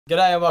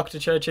G'day and welcome to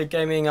Church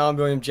Gaming. I'm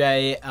William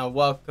J and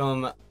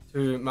welcome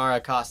to Mario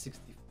Kart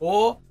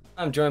 64.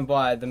 I'm joined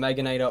by the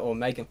Maegen and I, or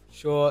Maegen for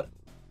short,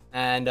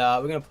 and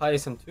we're going to play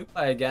some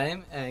two-player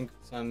game and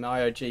some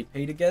Mario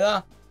GP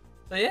together.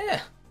 So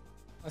yeah,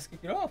 let's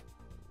kick it off.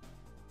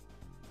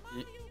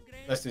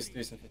 Let's just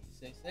do some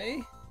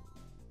 50cc.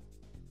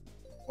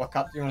 What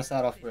cup do you want to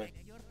start off with?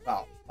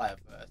 Well, play it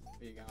first. Where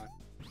are you going?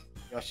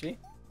 Yoshi?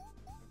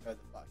 Go the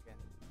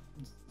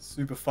fucking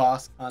super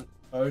fast hunt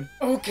code.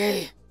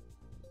 Okay.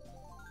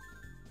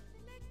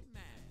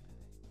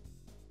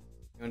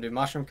 You want to do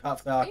mushroom cup,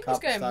 flower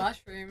cup? Just go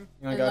mushroom.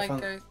 You want to go,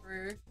 go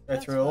through? Go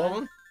through all of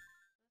them?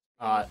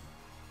 Alright.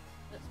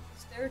 Let's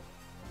stare.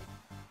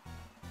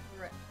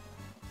 Correct.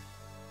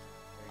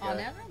 Oh, now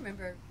I don't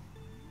remember.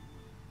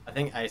 I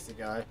think Ace to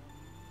go.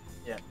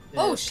 Yeah.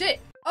 Oh shit!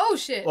 Oh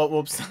shit! Well,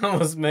 whoops, that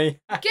was me.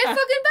 Get fucking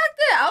back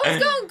there! I was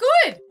going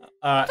good!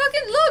 Alright.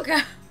 Fucking look!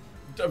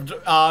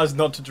 It's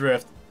not to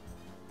drift.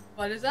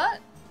 What is that?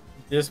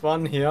 This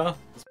one here.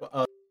 This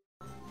one,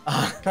 yeah.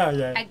 I got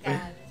it.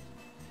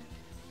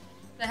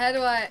 So how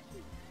do I...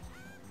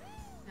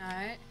 No,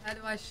 how do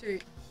I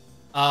shoot?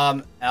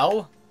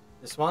 L.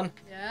 This one.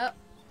 Yep.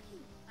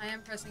 I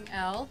am pressing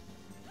L.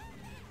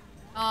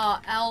 Oh,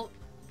 L.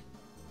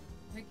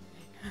 Okay.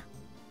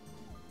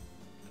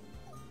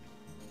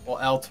 Or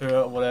L2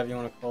 or whatever you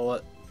want to call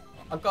it.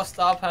 I've got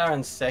star power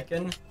in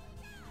second.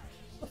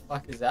 What the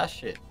fuck is that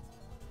shit?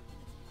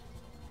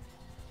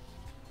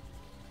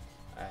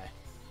 Okay.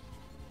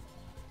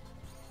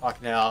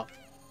 Fuck now.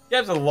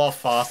 Game's a lot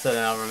faster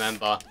than I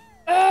remember.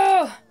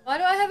 Oh! Why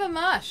do I have a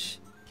mush?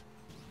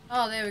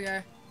 Oh, there we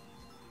go.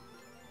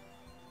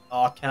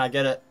 Oh, can I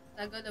get it?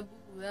 I got the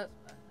boo-boo, that's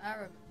what I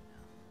remember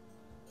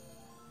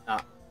Nah.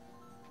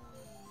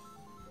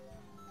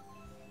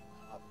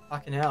 Oh,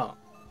 fucking hell.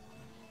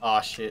 Oh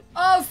shit.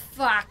 now. Oh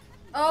fuck!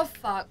 Oh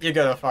fuck! You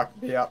gotta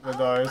fuck me up with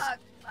those. Fuck!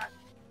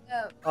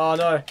 Go. Oh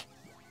no.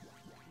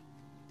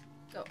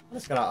 Go. I'm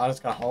just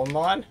gonna hold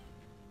mine.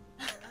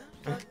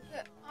 Oh god!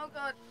 Oh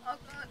god! Oh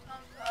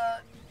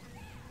god!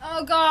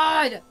 Oh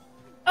god!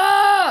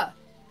 Ah!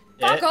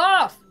 Yeah. Fuck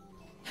off!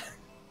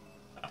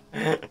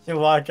 You're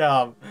like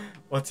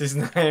what's his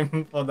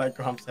name for that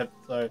Grumps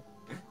episode?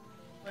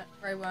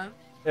 Grey worm.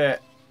 Yeah.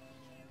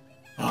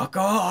 Fuck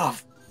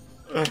off!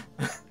 Oh,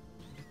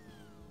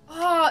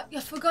 I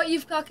forgot you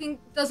fucking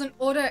doesn't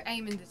auto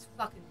aim in this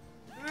fucking.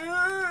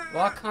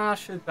 Why can't I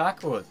shoot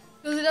backwards?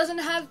 Because it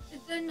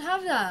didn't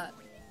have that.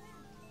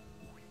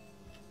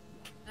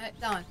 Alright,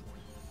 that one.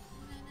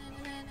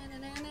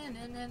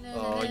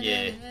 Oh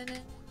yeah.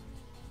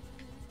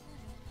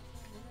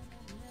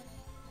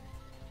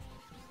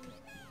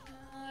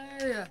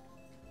 Alright,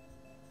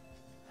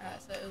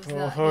 so it was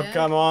that, Oh, yeah?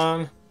 come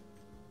on.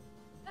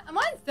 Am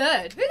I in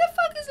third? Who the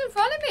fuck is in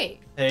front of me?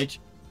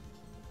 Peach.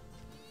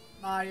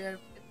 Mario, get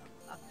the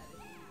fuck out of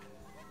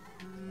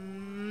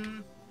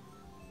here.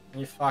 Can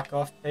you fuck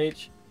off,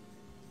 Peach?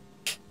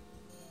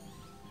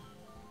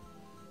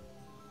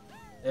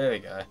 There we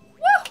go.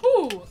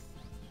 Woohoo!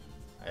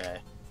 Okay.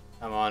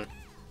 Come on.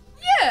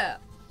 Yeah!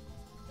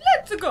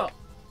 Let's go!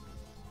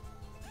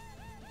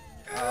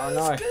 Oh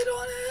no. Let's get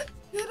on it!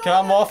 Get on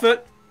Come it. off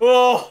it.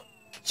 Oh!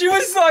 She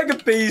was like a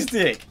bee's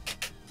dick.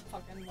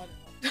 Fucking what?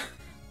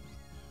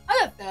 I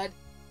got third.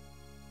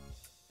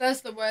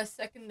 First the worst,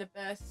 second the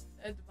best,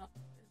 third is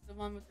the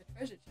one with the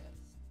treasure chest.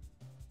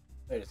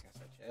 They're just gonna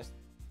say chest.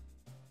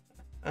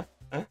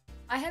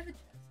 I have a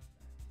chest.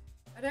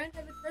 I don't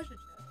have a treasure chest.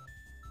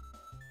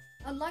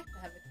 I'd like to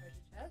have a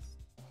treasure chest.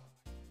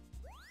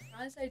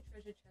 Try and say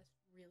treasure chest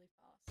really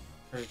fast.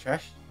 Treasure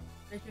chest?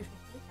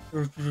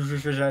 Treasure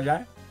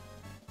chest.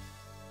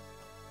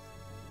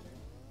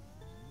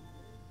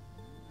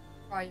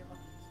 Try your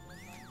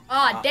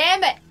Ah,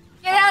 damn it!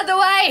 Get out of the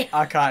way!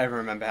 I can't even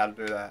remember how to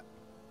do that.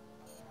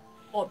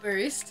 What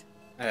boost?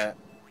 Yeah.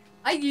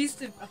 I used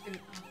to fucking.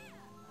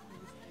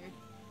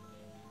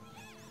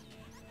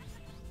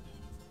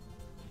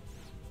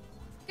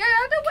 Get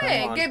out of the Come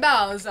way! on. Get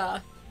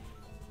Bowser!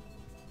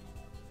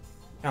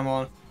 Come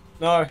on.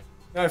 No.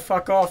 No,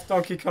 fuck off,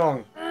 Donkey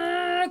Kong.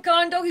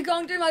 Can't Donkey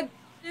Kong do my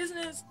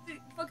business?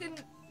 Fucking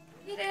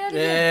get out of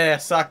here! Yeah,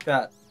 suck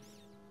that.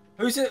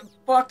 Who's it?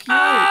 Fuck you.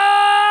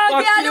 Ah!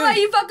 Fuck Get out of the you. way,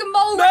 you fucking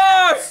mole No!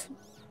 rats!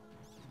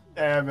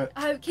 Damn it.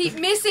 I keep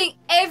missing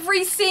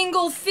every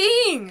single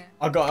thing!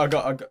 I got.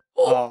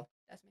 Oh,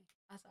 That's me.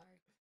 I'm sorry.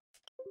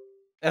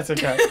 that's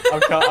okay.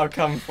 I'll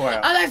come for you.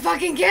 I don't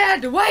fucking get out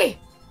of the way!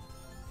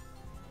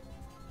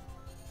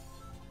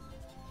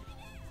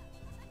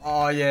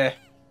 Oh, yeah.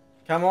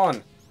 Come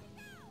on.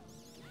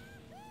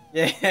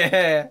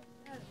 Yeah.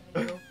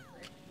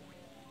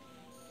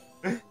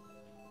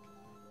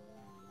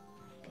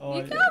 Oh,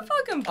 You yeah. can't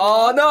fucking block.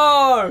 Oh,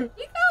 no! You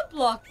can't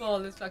block ball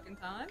this fucking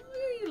time. Look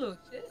at you little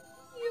shit.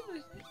 You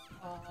little shit.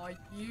 Oh,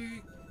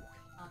 you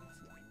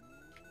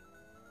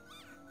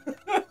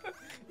cunt.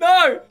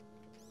 No!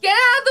 Get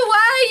out of the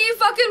way, you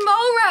fucking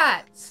mole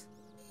rats!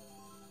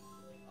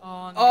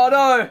 Oh no. Oh,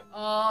 no!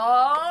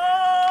 Oh,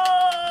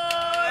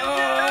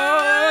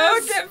 Oh,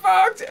 yes! get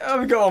fucked!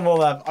 we got one more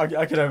lap.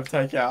 I can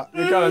overtake out.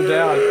 You're going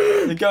down.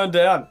 You're going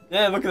down.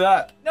 Yeah, look at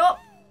that. No.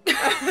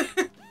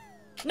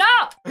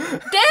 No!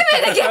 Damn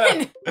it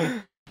again!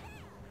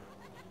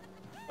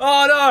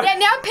 Oh no! Yeah,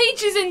 now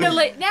Peach is in the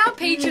lead. Now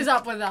Peach is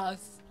up with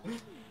us.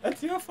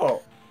 That's your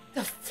fault.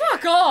 The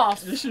fuck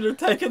off! You should have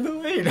taken the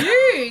lead.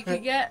 You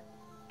can get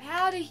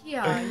out of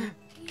here, you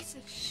piece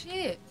of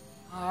shit.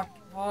 Oh,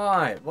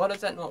 why? Why does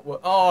that not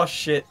work? Oh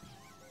shit.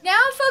 Now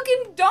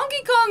fucking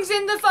Donkey Kong's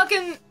in the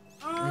fucking...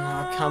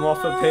 Oh, come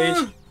off it,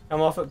 Peach.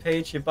 Come off it,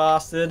 Peach, you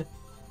bastard.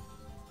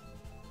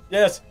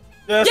 Yes.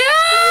 Yes.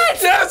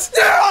 Yes! Yes!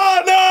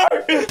 Oh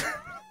no!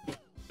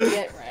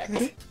 Get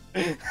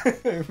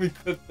wrecked. We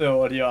put the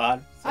audio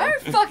on. I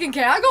don't fucking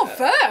care. I go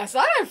first.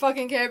 I don't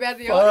fucking care about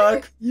the audio.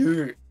 Fuck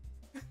you.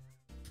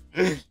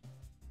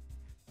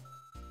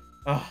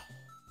 Oh.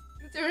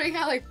 Considering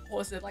how like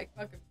paused it like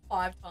fucking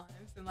 5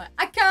 times and like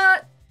I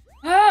can't.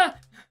 I'm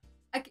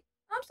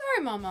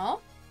sorry, Mama.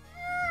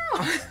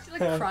 She's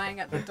like crying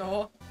at the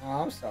door.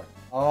 Oh, I'm sorry.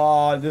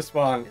 Oh, this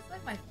one. It's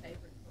like my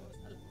favorite course.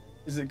 I love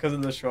it. Is it because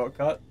of the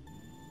shortcut?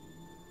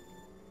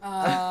 No,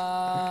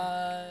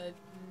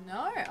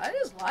 I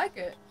just like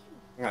it.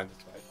 I'm going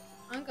this way.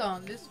 I'm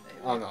going this way.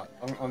 I'm not.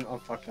 I'm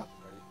fucked up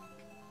already.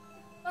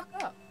 Fuck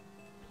up.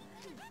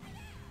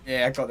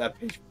 Yeah, I got that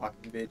Peach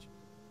fucking bitch.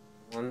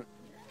 One.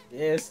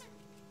 Yes.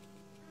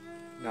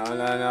 No.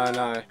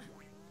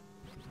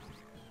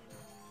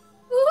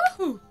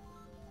 Woohoo!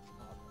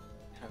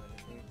 Have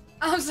anything.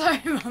 I'm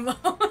sorry, Mama.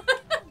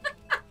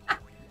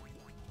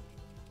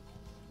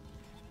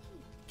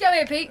 Come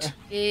here, Peach.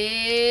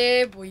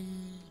 Yeah, boy.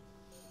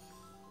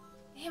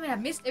 Damn it, I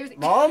missed everything.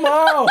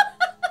 Momo!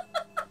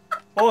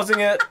 Pausing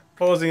it.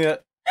 Go.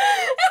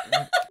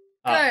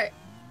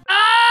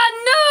 Ah,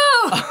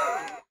 no!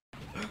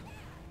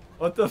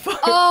 What the fuck?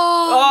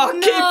 Oh, no!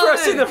 Keep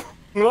pressing the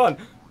one.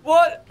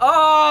 What?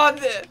 Oh,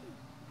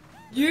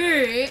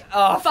 You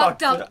oh,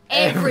 fucked up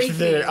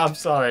everything. I'm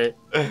sorry.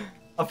 I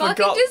Fucking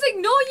forgot. just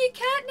ignore your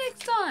cat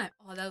next time.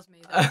 Oh, that was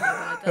me.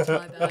 That's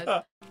my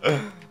bad.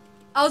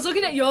 I was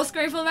looking at your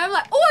screen for a moment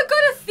like, oh, I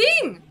got a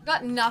thing.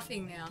 Got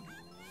nothing now.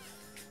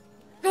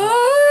 Go!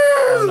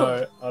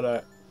 Oh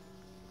no.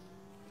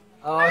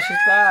 Oh, she's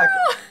back.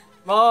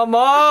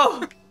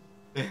 Momo!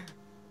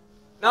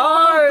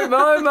 No,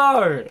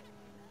 Momo!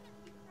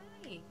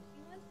 Hey,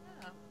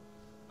 what's up?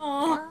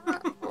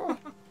 Oh.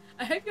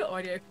 I hope your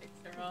audio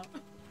picks her up.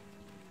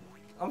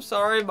 I'm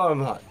sorry,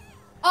 Momo.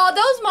 Oh, that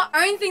was my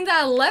own thing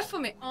that I left for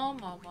me. Oh,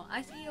 Mama,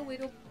 I see a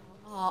little.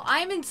 Oh,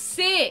 I'm in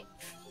 6th.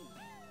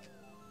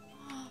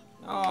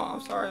 No, I'm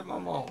sorry,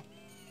 Momo.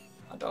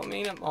 I don't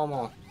mean it,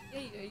 Momo. Yeah,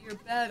 you do. You're a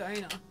bad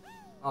owner.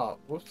 Oh,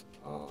 whoops.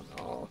 Oh,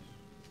 no.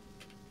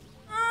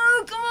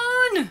 Oh, come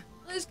on!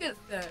 Let's get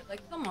 3rd.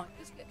 Like, come on,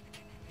 just get.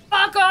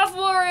 Fuck off,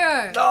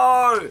 Wario!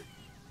 No!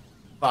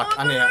 Fuck,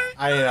 Oh, I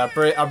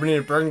need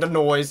to bring the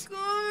noise. Go!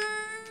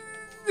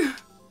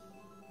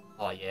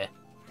 Oh, yeah.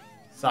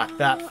 Suck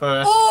that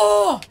first.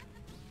 Oh!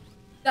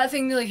 That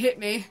thing nearly hit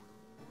me.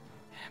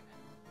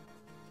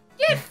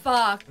 Get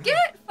fucked!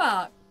 Get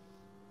fucked!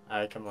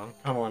 Hey, come on.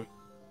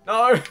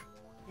 No!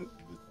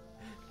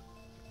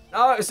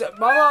 No, it's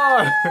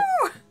Momo!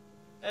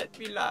 Let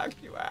me lock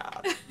you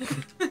out.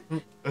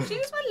 She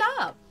was my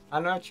love. I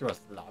know she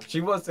wants to laugh.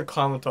 She wants to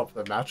climb on top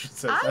of the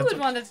mattresses. I would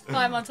want to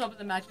climb on top of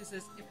the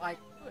mattresses if I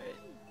could.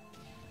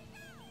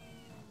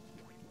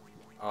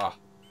 Oh.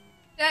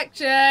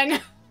 Section!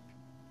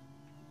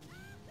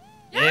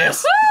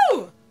 Yes!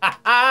 Yahoo!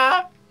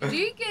 Ha Did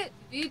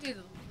you do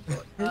the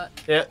shortcut?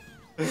 Yeah.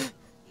 Piece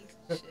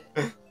of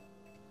shit.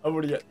 I'm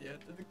already at the end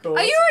of the course.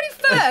 Are you already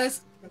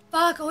first?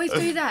 Fuck, I always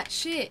do that.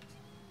 Shit.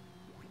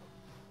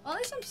 Well, at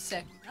least I'm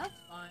second. That's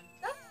fine.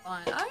 That's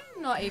fine.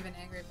 I'm not even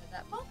angry about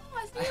that. Mama,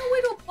 I see a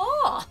little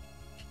paw.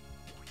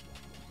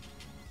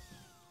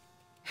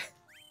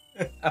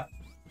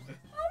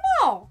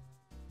 Mama!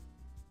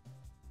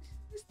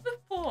 It's the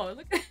paw.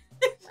 Look at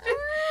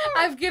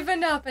I've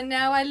given up and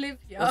now I live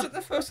here. Was it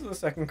the first or the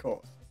second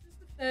course? This is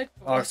the 3rd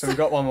Oh, course. so we've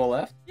got one more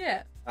left?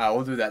 Yeah.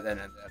 We'll do that then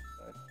in the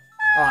episode.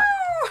 Alright.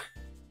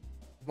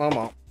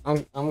 Momo,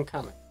 I'm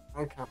coming.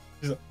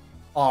 She's like,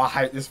 oh, I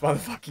hate this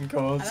motherfucking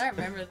course. I don't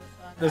remember this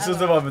one. This is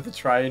the one with the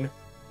train.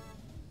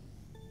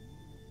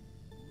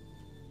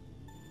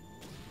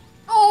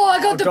 Oh,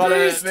 I got the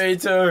boost! Me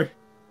too.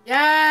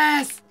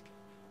 Yes!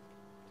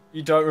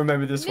 You don't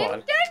remember this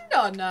one?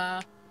 Nintendo,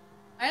 nah.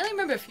 I only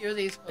remember a few of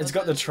these. It's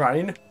got the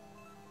train.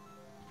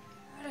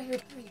 Out of here,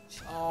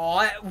 Peach.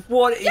 Oh,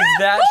 what is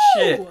that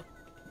shit?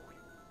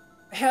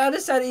 How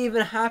does that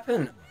even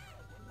happen?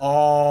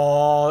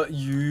 Oh,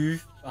 you.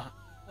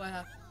 What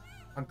happened?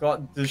 I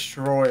got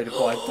destroyed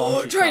by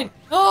Donkey Train!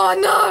 Kong.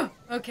 Oh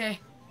no! Okay.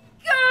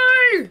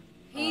 Go!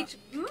 Peach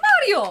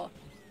Mario!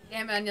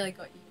 Damn it, I nearly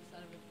got you,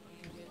 son of a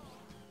fucking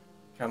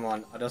bitch. Come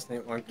on, I just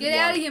need one good Get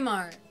out of here,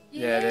 Mario.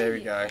 Yeah, there we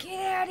go.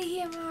 Get out of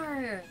here,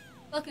 Mario.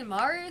 Fucking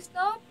Mario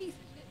star? Piece of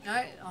shit. No.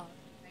 Oh,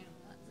 train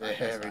on that.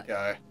 There we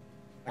go.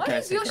 Why Okay,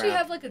 does stick Yoshi around.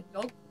 have like a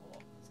dog paw?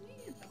 Isn't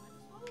he a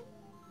dinosaur?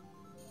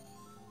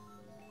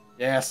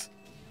 Yes.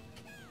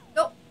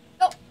 No.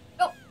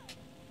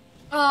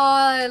 Oh,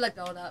 I let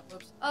go of that.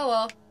 Whoops. Oh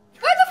well.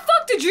 Where the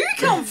fuck did you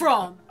come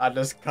from? I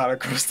just cut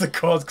across the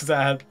course because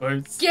I had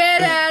boots.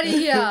 Get out of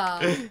here.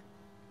 As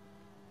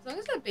long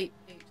as I beat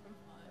Peach, I'm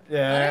fine.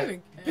 Yeah. I don't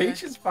even care.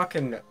 Peach is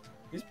fucking.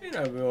 He's been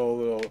a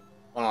little.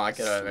 Oh, I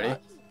get it already.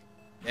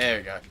 There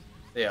we go.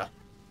 See ya.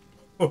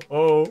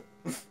 Oh.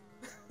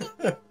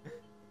 Okay,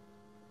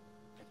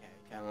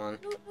 come on.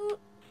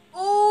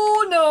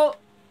 Oh no.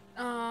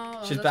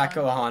 Oh, She's back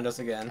behind us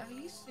again. Are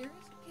you serious?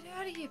 Get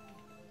out of here.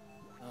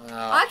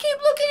 I keep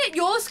looking at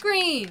your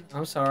screen.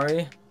 I'm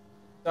sorry.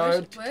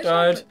 Where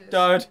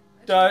Don't.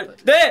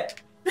 There!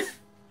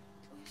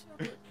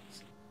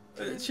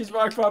 She's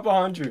right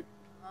behind you.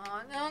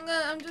 Oh,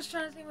 no, I'm just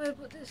trying to think where to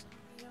put this.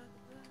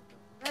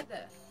 Right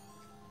there.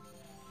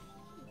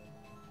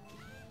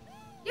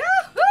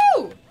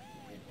 Yahoo!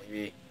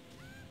 Maybe.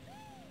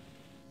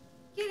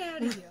 Get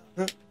out of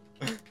here.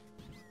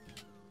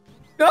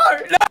 No!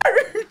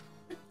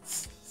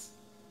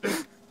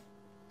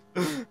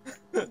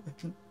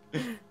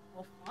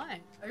 Well,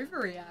 fine.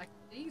 Overreact.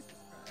 Jesus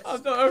Christ.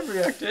 I'm not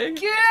overreacting.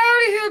 Get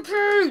out of here,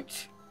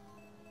 Pooch!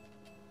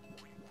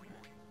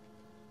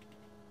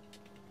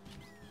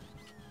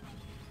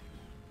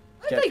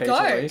 Where'd they Peach go?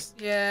 at least.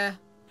 Yeah.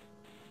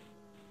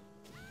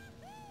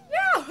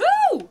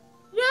 Yahoo!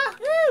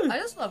 Yahoo! I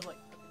just love like.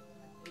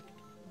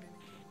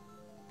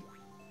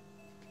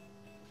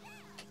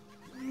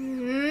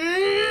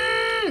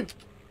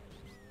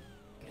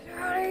 Get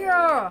out of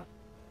here!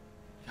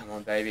 Come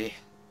on, baby.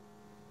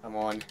 Come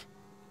on.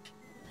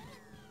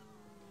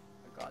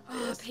 I got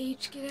Oh, this.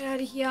 Peach, get out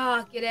of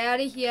here! Get out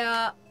of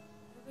here!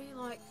 Nobody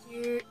likes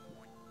you.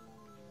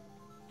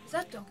 Is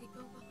that Donkey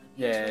Kong behind me?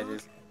 Yeah, as it well?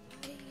 is.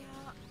 Get out of here.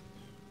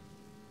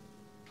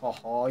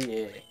 Oh,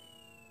 yeah.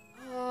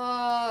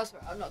 Oh,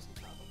 sorry, I'm not so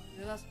proud of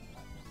you. That's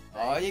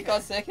Oh, you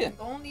got second.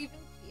 Don't even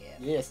care.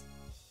 Yes.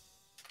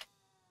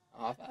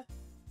 Oh, that.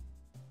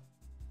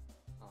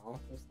 Oh,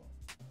 just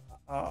like.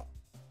 Oh.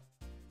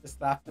 Just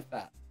slap the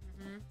fat.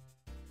 Mm-hmm.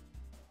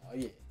 Oh,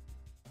 yeah.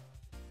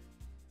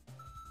 Oh,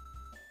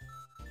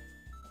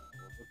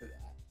 look at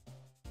that.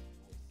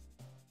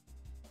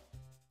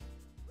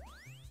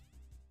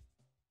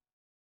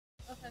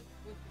 Okay,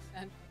 good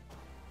percent.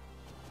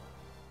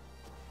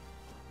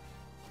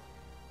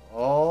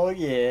 Oh,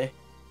 yeah.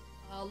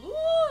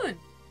 Balloon!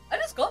 I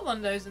just got one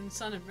of those in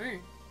Sun and Moon.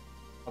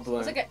 A balloon.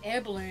 It's like an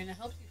air balloon. It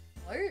helps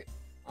you float.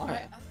 Oh, I yeah.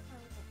 don't know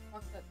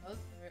what the fuck that does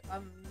though.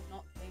 I'm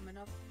not game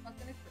enough to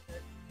fucking equip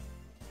it.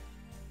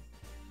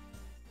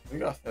 We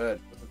got third.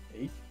 Was it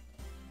Peach?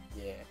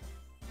 Yeah.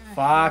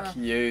 Ah, Fuck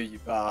you, you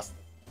bastard.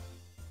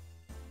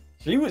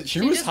 She was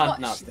just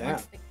hunting wa- us she down.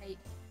 wants the cake.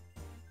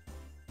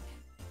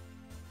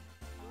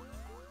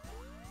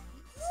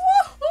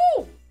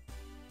 Woohoo!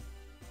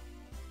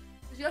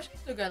 Does Yoshi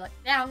still go like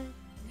down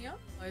here?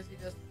 Or is he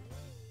just...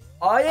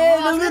 Oh yeah,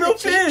 Oh, the they're little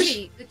cheap fish.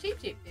 cheap- The cheap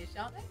fish,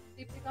 aren't they?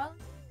 Cheap Cheap Island?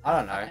 I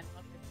don't know. Okay,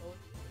 not very cool.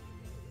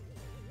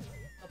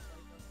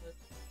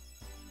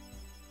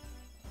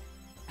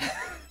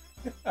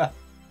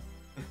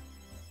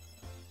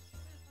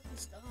 Fucking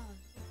stars.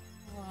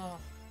 Oh.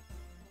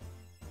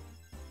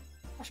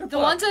 I should The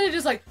put- ones that are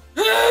just like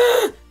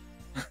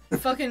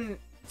fucking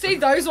see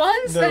those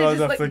ones? The They're ones just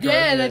that like flicker,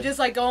 yeah, yeah. they're just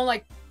like going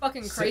like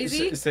fucking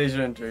crazy.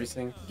 Seizure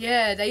inducing.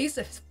 Yeah, they used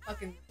to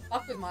fucking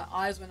fuck with my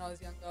eyes when I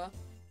was younger.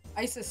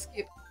 I used to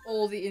skip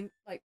all the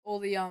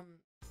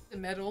the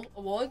medal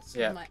awards.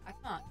 Yeah. I'm like, I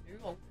can't do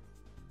all this.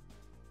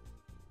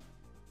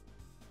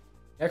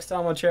 Next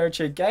time on Cherry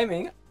Cheek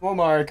Gaming, more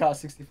Mario Kart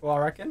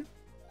 64, I reckon.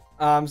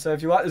 So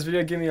if you like this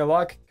video, give me a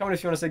like, comment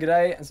if you want to say good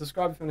day, and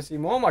subscribe if you want to see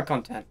more of my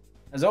content.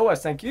 As always,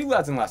 thank you,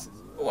 lads and lasses,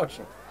 for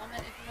watching.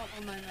 Comment if you want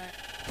one, mate.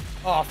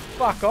 Oh,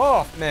 fuck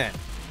off, man.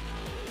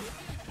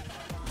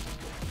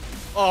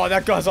 Oh,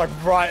 that guy's like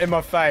right in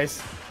my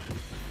face.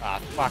 Ah,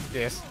 fuck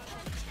this.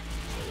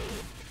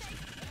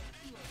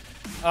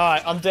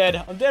 Alright, I'm dead.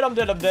 I'm dead.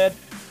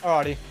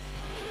 Alrighty.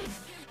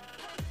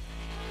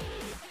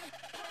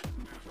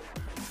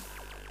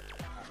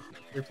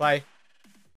 Replay.